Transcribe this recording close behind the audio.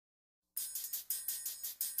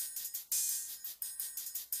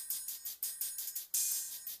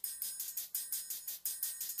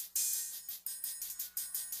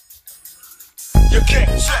You can't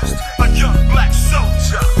test a young black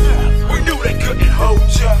soldier. We knew they couldn't hold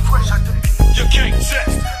ya. You can't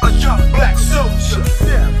test a young black soldier.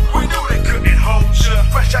 We knew they couldn't hold ya.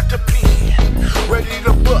 Fresh out the pen, ready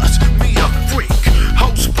to bust me a freak.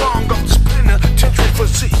 Whole sprung off the penitentiary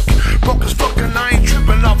physique. Broke as fuck and I ain't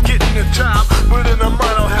tripping off getting the job. But in a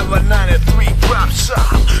month I'll have a 93 drop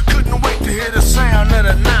shot. Couldn't wait to hear the sound of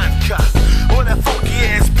the 9-cop or that funky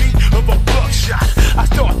ass beat of a buckshot. I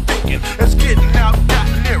start thinking it's getting out, got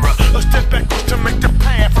nearer. A step backwards to make the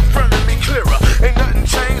path in front of me clearer. Ain't nothing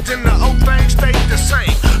changed and the old thing stayed the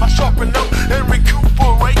same. I sharpen up and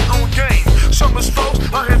recuperate on game. Summer's folks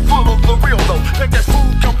are head full of the real though. Think that fool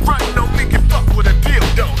come frontin' on me, get fucked with a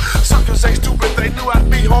dildo. Suckers ain't stupid, they knew I'd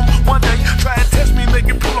be home one day. Try and test me, make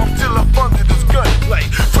it pull off till I funded this gunplay.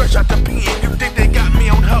 Fresh out the pen, you think they got me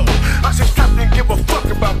on hold? I say stop and give a fuck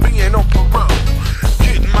about being on parole.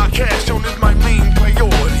 Getting my cash on is my main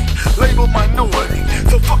priority. Label minority,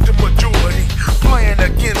 so fuck the majority. Playing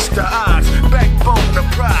against the odds, backbone of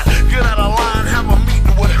pride. Get out of line, have a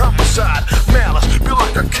meeting with homicide. Malice, feel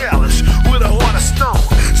like a callous with a heart of stone.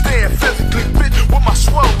 Staying physically fit with my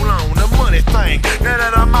swole on. The money thing, now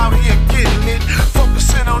that I'm out here getting it.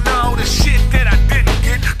 Focusing on all the shit that I didn't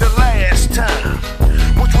get the last time,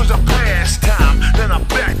 which was a pastime. Then I'm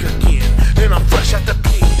back again, then I'm fresh out the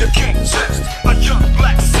pen. You can't test a young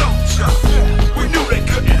black soldier. We knew they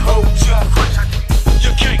couldn't hold ya.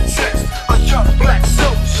 You can't test a young black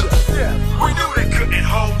soldier. We knew they couldn't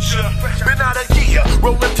hold ya. Been out a year,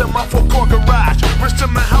 rolling to my four-car garage. Rest to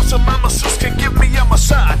my house and my masseuse can give me a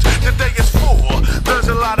massage. The day is full, there's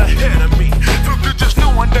a lot ahead of me. Feel good just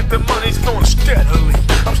knowing that the money's flowing steadily.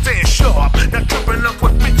 I'm staying sharp, not tripping up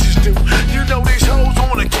what bitches do. You know these hoes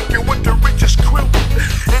wanna kick it with the richest crew,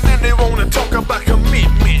 and then they wanna talk about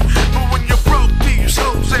commitment. But when you're broke, these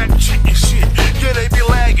hoes act chicken shit. Yeah, they be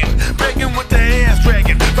lagging, begging with their ass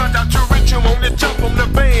dragging. Found out you're rich, you wanna jump on the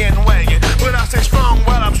bandwagon. But I stay strong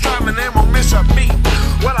while I'm striving, they won't miss a beat.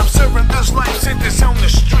 While I'm serving this life sentence on the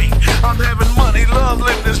street, I'm having money, love,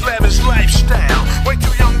 living this lavish lifestyle. Way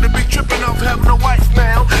too young to be tripping off having a wife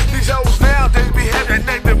now. These hoes nowadays be having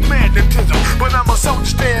negative magnetism, but I'm a soldier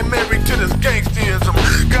staying married to this gangsterism.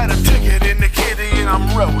 Got a ticket in the kitty and I'm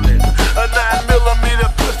rolling. A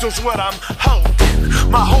 9mm pistol's what I'm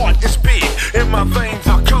holding. My heart is big and my veins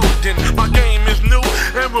are golden. My game is new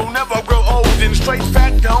and will never grow old. And straight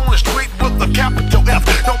fact on the street with a capital F.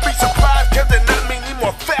 Don't be surprised cause there's not many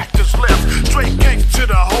more factors left. Straight gangs to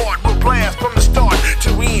the heart, we'll blast from the start to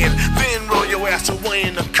end. Then roll your ass away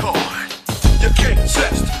in the car. You can't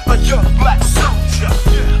test a young black soldier.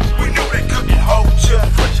 We knew they couldn't hold ya.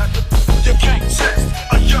 You can't test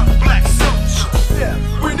a young black soldier.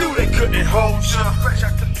 We knew they couldn't hold ya.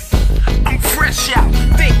 I'm fresh out,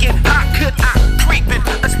 thinking how could I creep in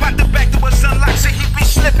a spot the back that was unlocked, so he be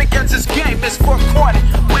slipping cause his game is for quarter.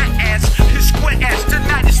 Wet ass, his square ass,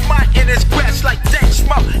 tonight is mine in his grass like dank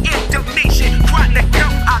smoke. Indonesian, chronic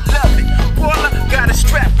out, I love it. Waller got a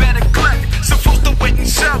strap and a glove. Supposed to wait and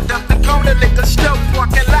shoved up the corner liquor store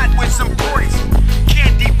parking lot with some boys.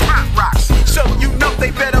 Candy pop rocks, so you know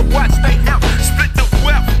they better watch they help. Split the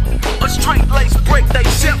wealth, a straight lace break they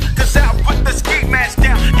self. Cause I'll put the ski mask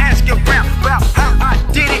down, ask around about how I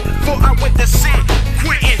did it before I went to sin.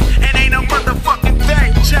 Quitting, and ain't no motherfucking thing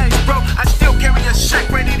changed, bro. I still carry a shake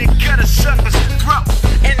ready to cut a sucker's throat.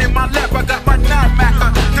 And in my lap I got my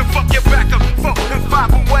 9-macker to fuck your back up, 4 and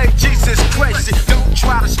 5 away. Jesus crazy, don't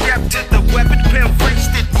try to step to the weapon,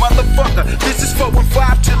 paraphrased it, motherfucker. This is 4 and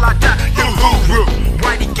 5 till I die. You hooroo,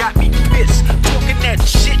 Brady got me pissed, talking that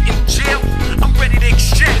shit in jail. I'm ready to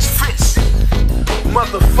exchange fists.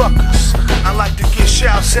 Motherfuckers, I like to give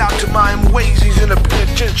shouts out to my Mwazies in the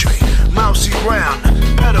penitentiary. Mousy Brown,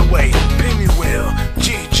 Petaway, Pennywell,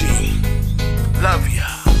 Gigi, love ya.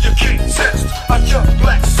 You can't test a young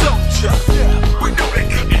black soldier. We knew they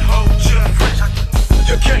couldn't hold ya.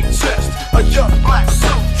 You can't test a young black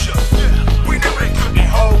soldier. We knew they couldn't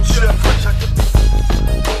hold ya.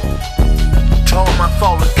 To all my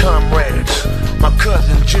fallen comrades, my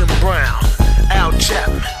cousin Jim Brown, Al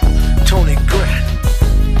Chapman, Tony Grant,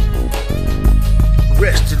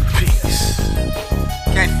 rest in peace.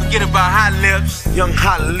 Can't forget about Hot Lips. Young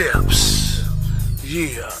Hot Lips,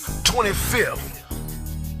 yeah, 25th,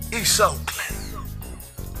 East Oakland.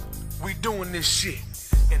 We doing this shit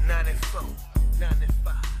in 94, 95.